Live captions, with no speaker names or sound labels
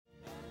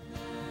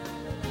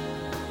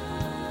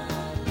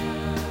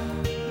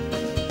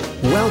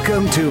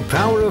Welcome to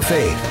Power of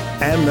Faith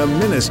and the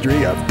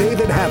ministry of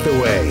David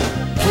Hathaway.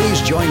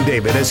 Please join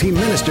David as he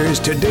ministers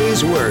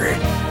today's word.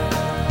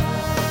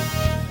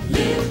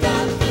 Lift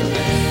up the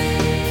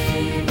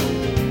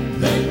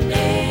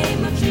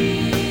name of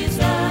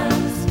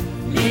Jesus.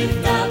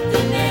 Lift up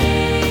the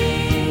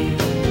name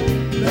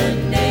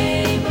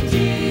of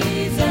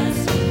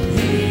Jesus.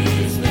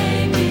 His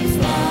name is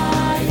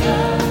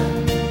higher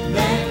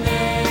than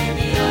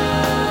any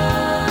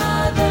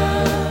other.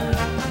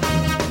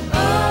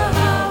 Oh,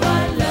 how I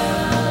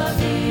love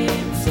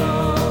Him so.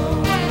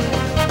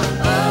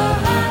 Oh,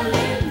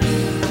 hallelujah.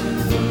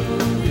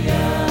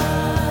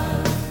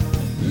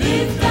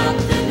 Lift up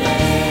the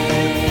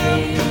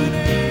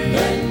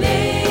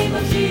name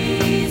of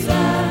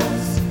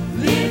Jesus.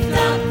 Lift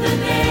up the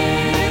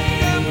name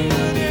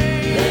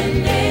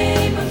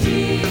of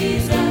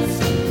Jesus.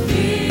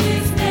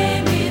 His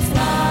name is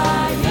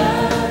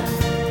higher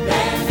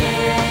than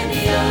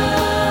any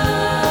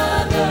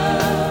other.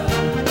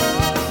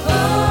 Oh,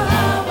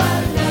 how I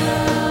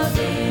love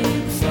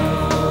Him so.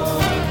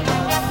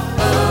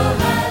 Oh,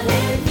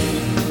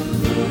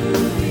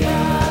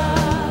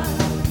 hallelujah.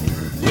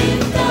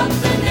 Lift up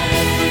the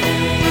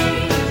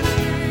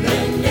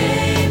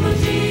name of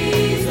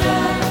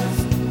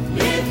Jesus.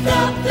 Lift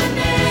up the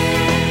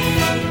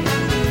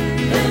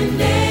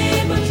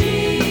name of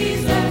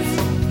Jesus.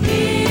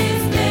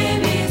 His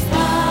name is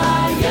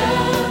higher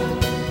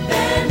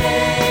than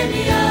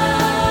any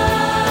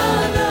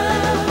other.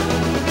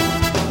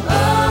 Oh,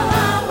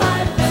 how I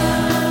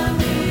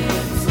love Him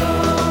so.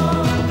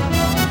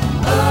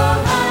 Oh,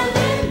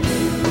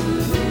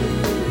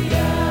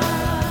 hallelujah.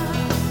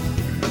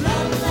 La,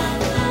 la,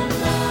 la,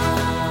 la.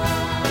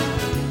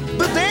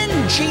 But then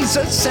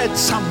Jesus said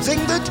something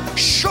that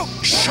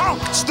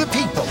shocked the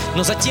people.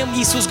 Но затем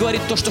Иисус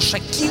говорит то, что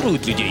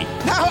шокирует людей.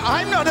 Now,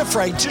 I'm not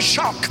afraid to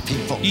shock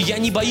people, И я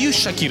не боюсь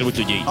шокировать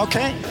людей.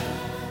 okay?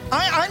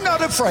 I'm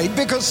not afraid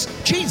because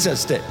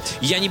Jesus did.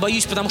 Я не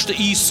боюсь, потому что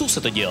Иисус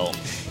это делал.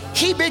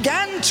 He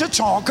began to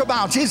talk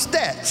about his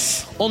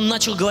death. Он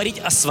начал говорить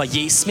о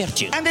своей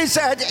смерти. And he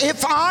said,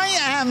 if I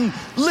am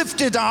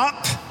lifted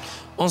up,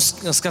 Он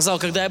сказал,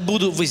 когда я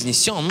буду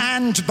вознесен,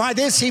 and by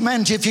this he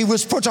meant if he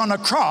was put on a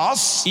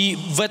cross, и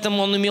в этом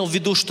он имел в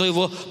виду, что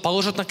его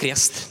положат на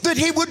крест. that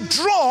he would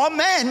draw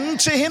men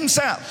to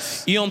himself.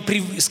 И он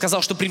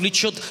сказал, что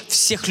привлечет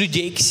всех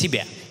людей к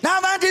себе. Now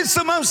that is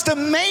the most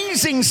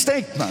amazing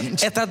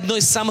statement. Это одно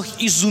из самых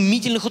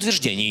изумительных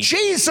утверждений.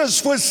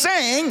 Jesus was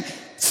saying,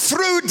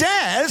 through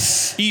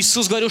death,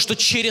 Иисус говорил, что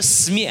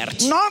через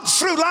смерть, not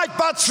through life,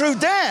 but through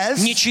death,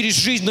 не через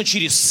жизнь, но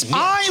через смерть,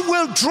 I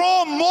will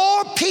draw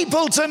more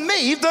people to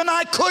me than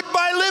I could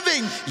by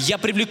living. я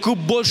привлеку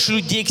больше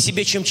людей к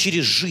себе, чем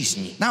через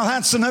жизнь. Now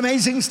that's an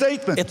amazing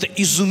statement. Это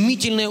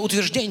изумительное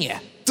утверждение.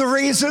 The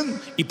reason?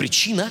 И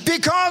причина,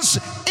 Because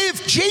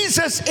if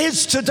Jesus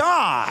is to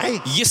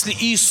die, если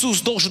Иисус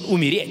должен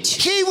умереть,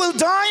 he will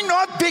die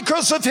not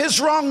because of his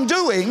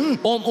wrongdoing,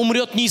 он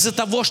умрет не из-за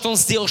того, что он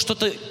сделал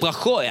что-то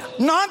плохое.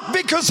 not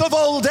because of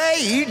old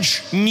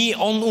age,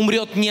 Он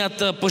умрет не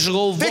от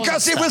пожилого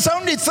because he возраста, was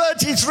only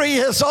 33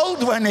 years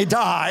old when he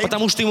died,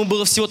 потому что ему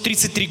было всего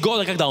 33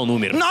 года, когда он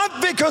умер.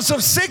 not because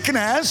of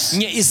sickness,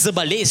 Не из-за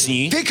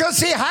болезни, because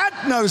he had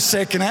no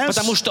sickness,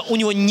 потому что у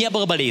него не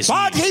было болезни.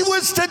 but he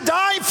was to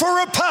die for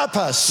a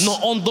purpose. Но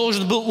он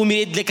должен был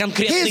умереть для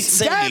конкретной His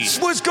цели.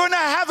 death was going to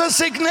have a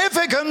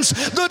significance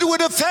that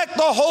would affect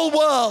the whole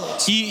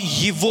world. И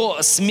его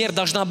смерть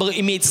должна была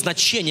иметь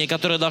значение,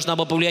 которое должна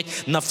была повлиять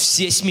на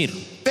весь мир.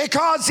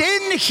 Because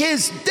in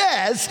his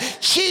death,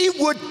 he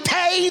would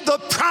pay the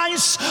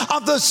price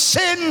of the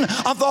sin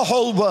of the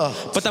whole world.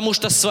 Потому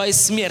что своей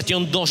смертью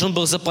он должен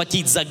был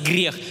заплатить за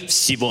грех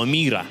всего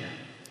мира.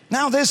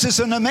 Now, this is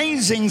an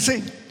amazing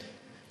thing.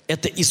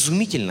 Это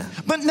изумительно.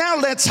 But now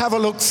let's have a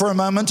look for a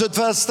moment at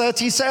verse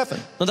 37.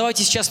 Но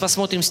давайте сейчас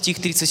посмотрим стих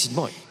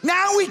 37.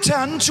 Now we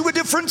turn to a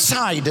different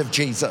side of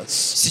Jesus.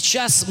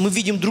 Сейчас мы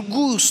видим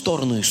другую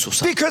сторону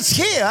Иисуса. Because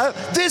here,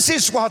 this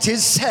is what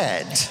is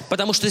said.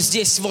 Потому что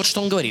здесь вот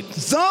что он говорит.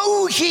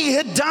 Though he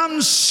had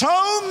done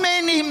so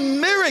many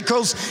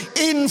miracles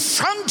in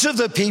front of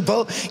the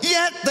people,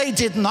 yet they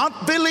did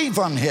not believe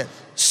on him.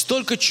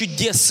 Столько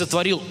чудес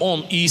сотворил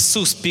Он,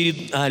 Иисус,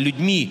 перед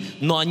людьми,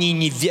 но они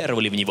не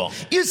веровали в Него.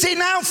 You see,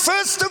 now,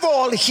 first of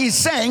all, he's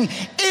saying,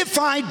 if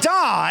I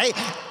die,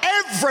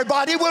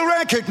 everybody will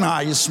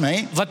recognize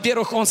me.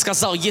 Во-первых, Он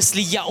сказал,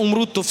 если я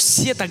умру, то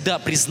все тогда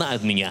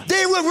признают Меня.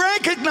 They will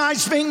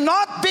recognize me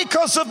not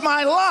because of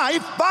my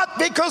life, but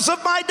because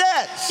of my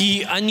death.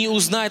 И они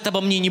узнают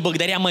обо мне не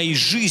благодаря моей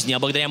жизни, а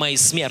благодаря моей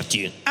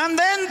смерти. And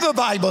then the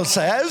Bible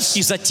says,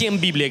 И затем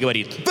Библия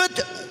говорит,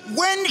 but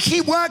when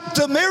he worked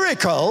the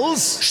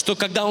miracles, что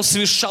когда Он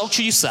совершал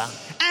чудеса,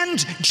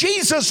 and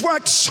Jesus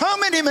worked so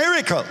many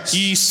miracles.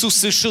 Иисус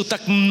совершил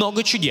так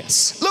много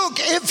чудес. Look,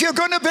 if you're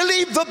going to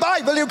believe the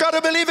Bible, you've got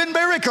to believe in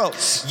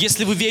miracles.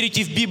 Если вы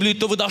верите в Библию,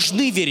 то вы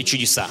должны верить в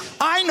чудеса.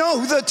 I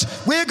know that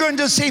we're going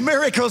to see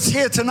miracles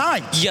here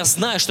tonight, Я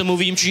знаю, что мы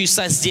увидим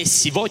чудеса здесь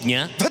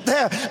сегодня, but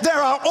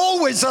there are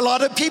always a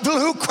lot of people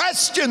who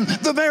question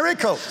the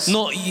miracles.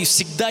 Но и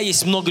всегда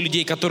есть много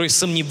людей, которые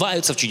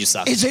сомневаются в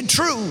чудесах. Is it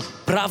true?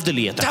 Правда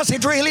ли это? Does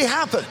it really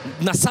happen?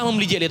 На самом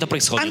ли деле это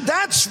происходит? And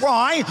that's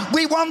why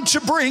we want to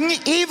bring,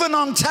 even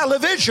on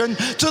television,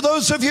 to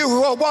those of you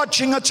who are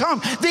watching at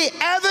home, the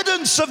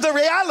evidence of the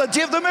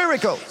reality of the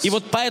miracles. И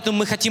вот поэтому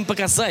мы хотим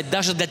показать,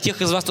 даже для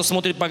тех из вас, кто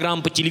смотрит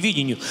программу по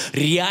телевидению,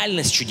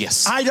 реальность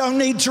чудес. I don't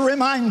need to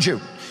remind you.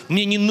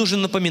 Мне не нужно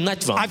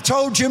напоминать вам. I've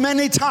told you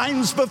many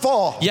times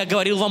before. Я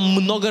говорил вам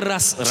много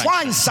раз раньше.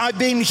 Twice I've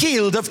been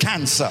healed of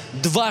cancer.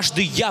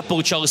 Дважды я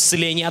получал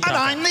исцеление от And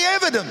рака. I'm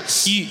the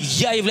evidence. И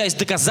я являюсь I would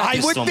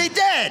доказательством. be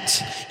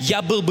dead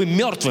Я был бы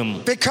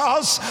мертвым.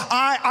 because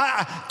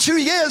 2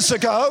 years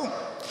ago,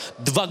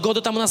 2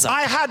 года тому назад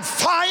I had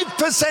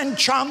 5%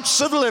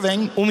 chance of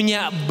living. у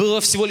меня было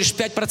всего лишь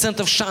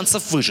 5%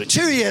 шансов выжить.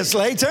 2 years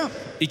later,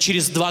 И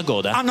через 2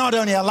 года I'm not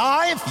only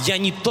alive, я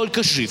не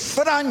только жив,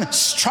 but I'm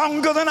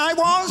stronger than I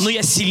was, но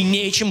я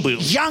сильнее, чем был.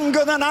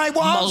 younger than I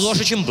was.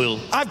 Моложе, чем был.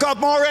 I've got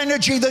more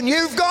energy than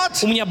you've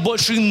got. У меня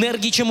больше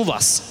энергии, чем у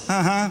вас.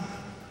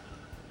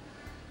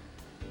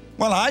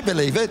 Well, I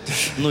believe it.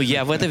 Ну,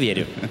 я в это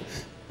верю.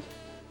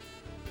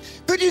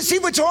 But you see,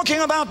 we're talking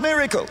about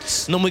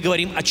miracles. Но мы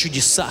говорим о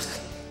чудесах.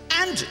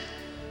 And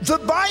the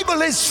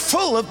Bible is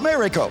full of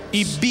miracles.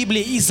 И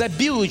Библия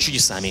изобилует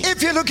чудесами.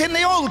 If you look in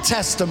the Old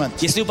Testament,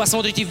 Если вы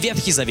посмотрите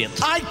Ветхий Завет,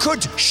 I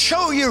could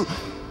show you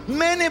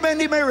many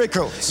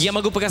miracles. я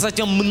могу показать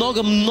вам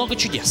много-много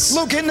чудес.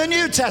 Look in the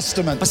New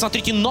Testament.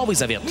 Посмотрите Новый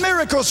Завет.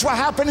 Miracles were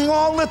happening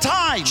all the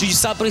time.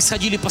 Чудеса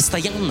происходили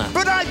постоянно.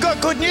 But I've got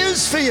good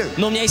news for you.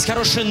 Но у меня есть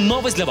хорошая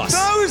новость для вас.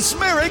 Those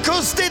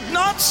miracles did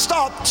not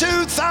stop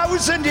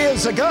 2,000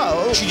 years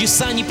ago.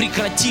 Чудеса не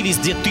прекратились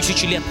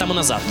 2000 лет тому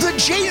назад. The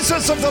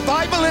Jesus of the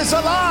Bible is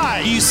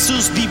alive.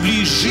 Иисус в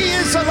Библии He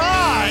жив. is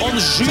alive Он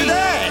жив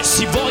today.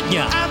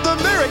 сегодня. And the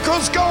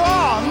miracles go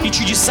on. И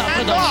чудеса And on.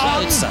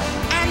 продолжаются.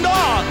 And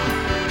on.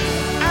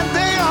 And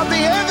they are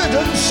the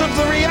evidence of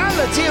the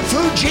reality of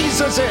who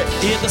Jesus is.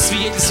 И это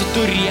свидетельство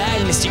той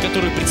реальности,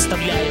 которую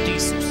представляет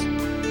Иисус.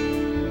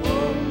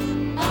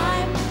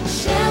 I'm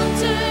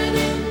sheltered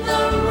in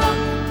the rock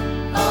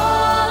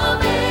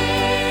of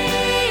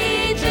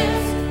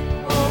ages.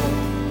 Oh,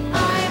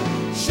 I'm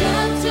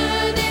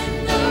sheltered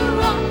in the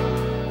rock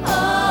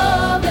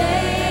of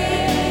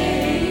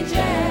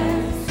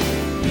ages.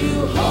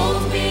 You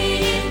hold me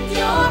in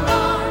your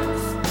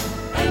arms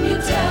and you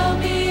tell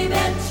me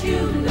that you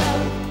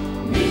love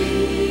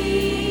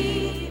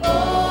me.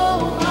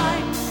 Oh,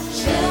 I'm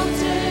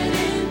sheltered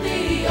in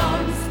the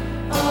arms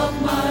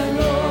of my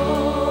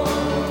Lord.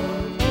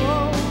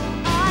 Oh,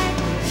 I'm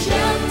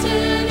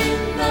sheltered in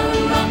the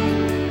rock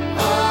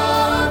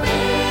of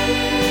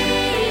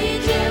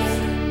ages.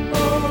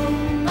 Oh,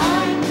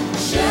 I'm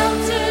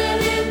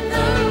sheltered in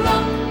the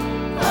rock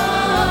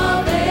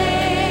of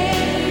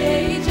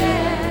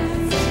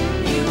ages.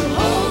 You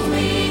hold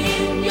me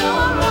in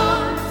your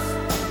arms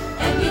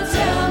and you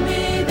tell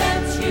me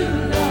that you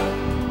love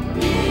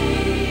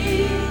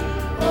me.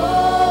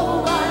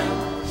 Oh, I'm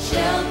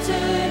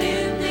sheltered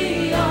in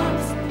the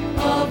arms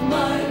of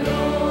my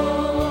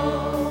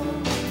Lord.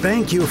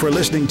 Thank you for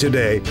listening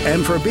today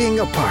and for being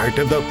a part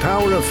of the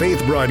Power of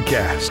Faith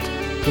broadcast.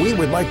 We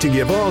would like to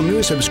give all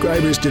new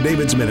subscribers to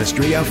David's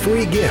ministry a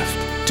free gift.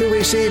 To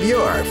receive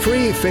your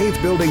free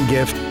faith-building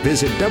gift,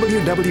 visit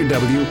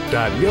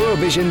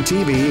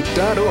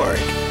www.eurovisiontv.org.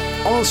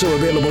 Also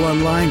available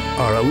online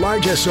are a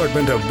large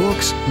assortment of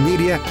books,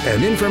 media,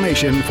 and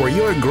information for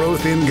your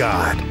growth in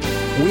God.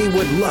 We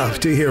would love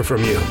to hear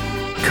from you.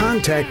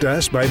 Contact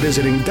us by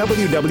visiting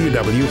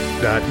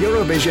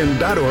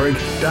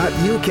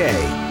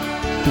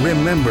www.eurovision.org.uk.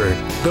 Remember,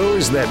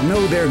 those that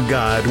know their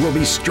God will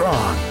be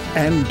strong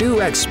and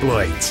do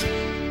exploits.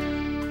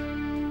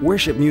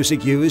 Worship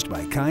music used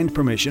by kind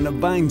permission of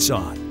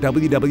Vinesong.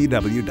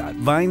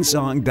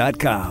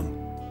 www.vinesong.com.